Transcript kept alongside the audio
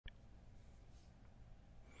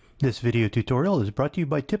This video tutorial is brought to you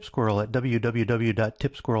by TipSquirrel at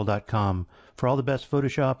www.tipsquirrel.com. For all the best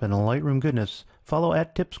Photoshop and Lightroom goodness, follow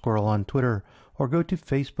at TipSquirrel on Twitter or go to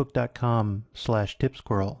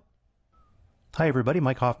facebook.com/tipsquirrel. Hi everybody,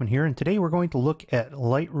 Mike Hoffman here, and today we're going to look at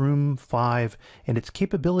Lightroom 5 and its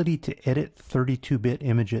capability to edit 32-bit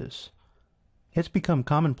images. It's become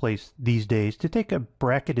commonplace these days to take a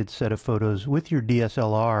bracketed set of photos with your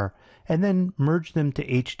DSLR and then merge them to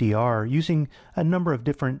HDR using a number of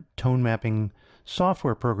different tone mapping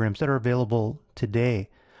software programs that are available today.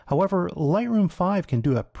 However, Lightroom 5 can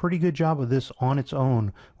do a pretty good job of this on its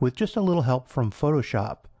own with just a little help from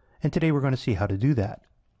Photoshop, and today we're going to see how to do that.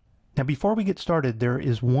 Now before we get started, there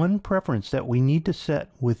is one preference that we need to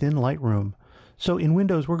set within Lightroom. So in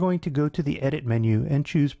Windows, we're going to go to the Edit menu and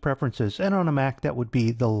choose Preferences, and on a Mac that would be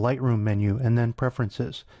the Lightroom menu and then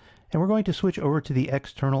Preferences. And we're going to switch over to the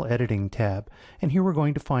External Editing tab, and here we're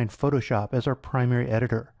going to find Photoshop as our primary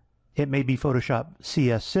editor. It may be Photoshop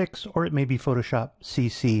CS6 or it may be Photoshop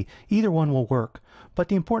CC. Either one will work, but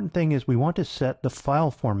the important thing is we want to set the file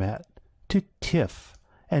format to TIFF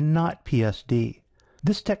and not PSD.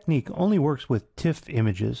 This technique only works with TIFF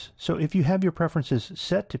images, so if you have your preferences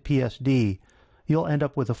set to PSD, you'll end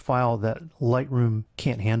up with a file that Lightroom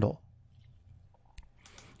can't handle.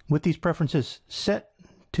 With these preferences set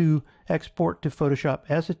to export to Photoshop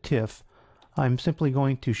as a TIFF, I'm simply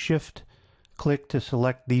going to shift-click to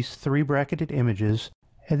select these three bracketed images,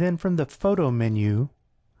 and then from the Photo menu,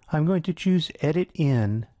 I'm going to choose Edit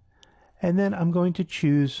In, and then I'm going to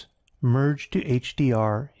choose Merge to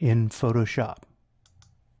HDR in Photoshop.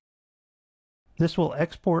 This will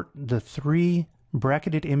export the three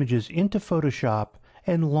bracketed images into Photoshop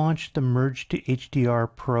and launch the Merge to HDR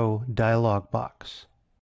Pro dialog box.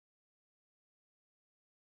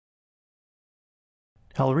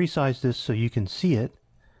 I'll resize this so you can see it,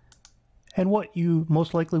 and what you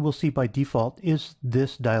most likely will see by default is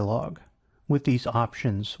this dialog with these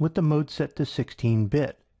options with the mode set to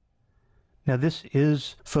 16-bit. Now this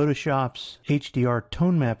is Photoshop's HDR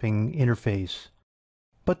tone mapping interface,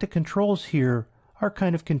 but the controls here are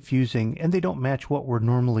kind of confusing and they don't match what we're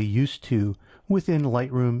normally used to within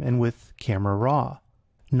Lightroom and with Camera Raw.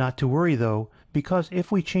 Not to worry though, because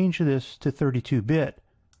if we change this to 32-bit,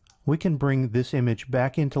 we can bring this image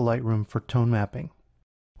back into Lightroom for tone mapping.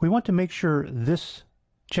 We want to make sure this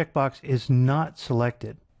checkbox is not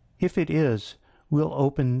selected. If it is, we'll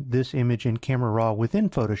open this image in Camera Raw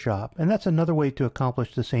within Photoshop, and that's another way to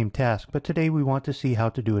accomplish the same task, but today we want to see how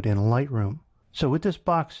to do it in Lightroom. So with this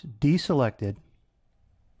box deselected,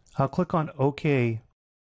 I'll click on OK,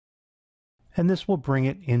 and this will bring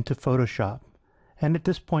it into Photoshop. And at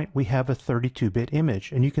this point we have a 32-bit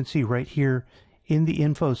image, and you can see right here in the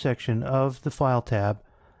info section of the File tab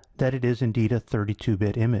that it is indeed a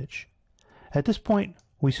 32-bit image. At this point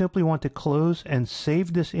we simply want to close and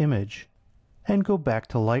save this image and go back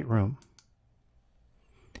to Lightroom.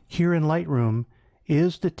 Here in Lightroom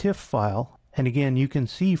is the TIFF file, and again you can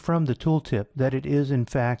see from the tooltip that it is in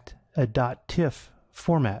fact a .tiff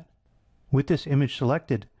format. With this image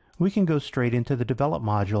selected, we can go straight into the Develop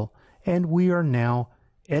module, and we are now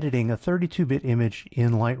editing a 32-bit image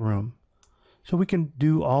in Lightroom. So we can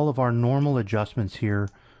do all of our normal adjustments here.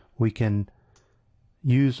 We can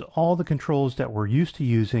use all the controls that we're used to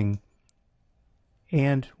using,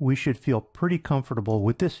 and we should feel pretty comfortable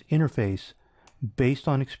with this interface based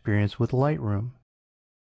on experience with Lightroom.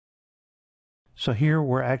 So here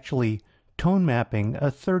we're actually tone mapping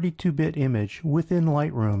a 32-bit image within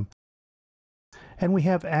Lightroom, and we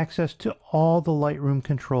have access to all the Lightroom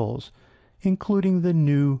controls, including the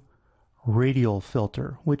new radial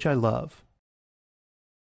filter, which I love.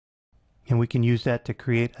 And we can use that to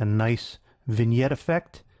create a nice vignette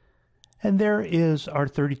effect, and there is our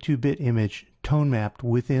 32-bit image tone mapped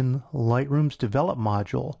within Lightroom's Develop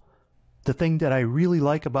module. The thing that I really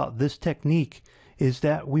like about this technique is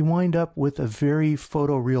that we wind up with a very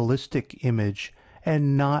photorealistic image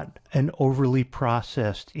and not an overly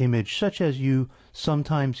processed image such as you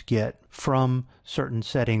sometimes get from certain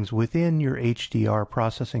settings within your HDR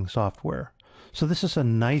processing software. So this is a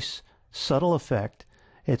nice subtle effect.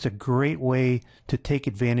 It's a great way to take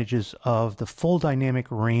advantages of the full dynamic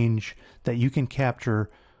range that you can capture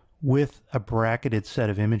with a bracketed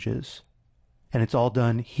set of images. And it's all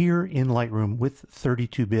done here in Lightroom with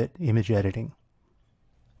 32-bit image editing.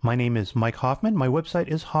 My name is Mike Hoffman. My website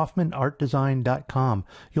is hoffmanartdesign.com.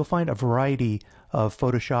 You'll find a variety of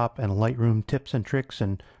Photoshop and Lightroom tips and tricks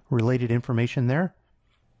and related information there.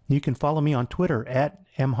 You can follow me on Twitter at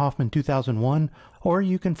mhoffman2001, or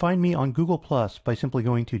you can find me on Google Plus by simply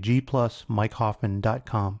going to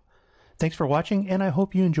g+mikehoffman.com. Thanks for watching, and I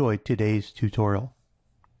hope you enjoyed today's tutorial.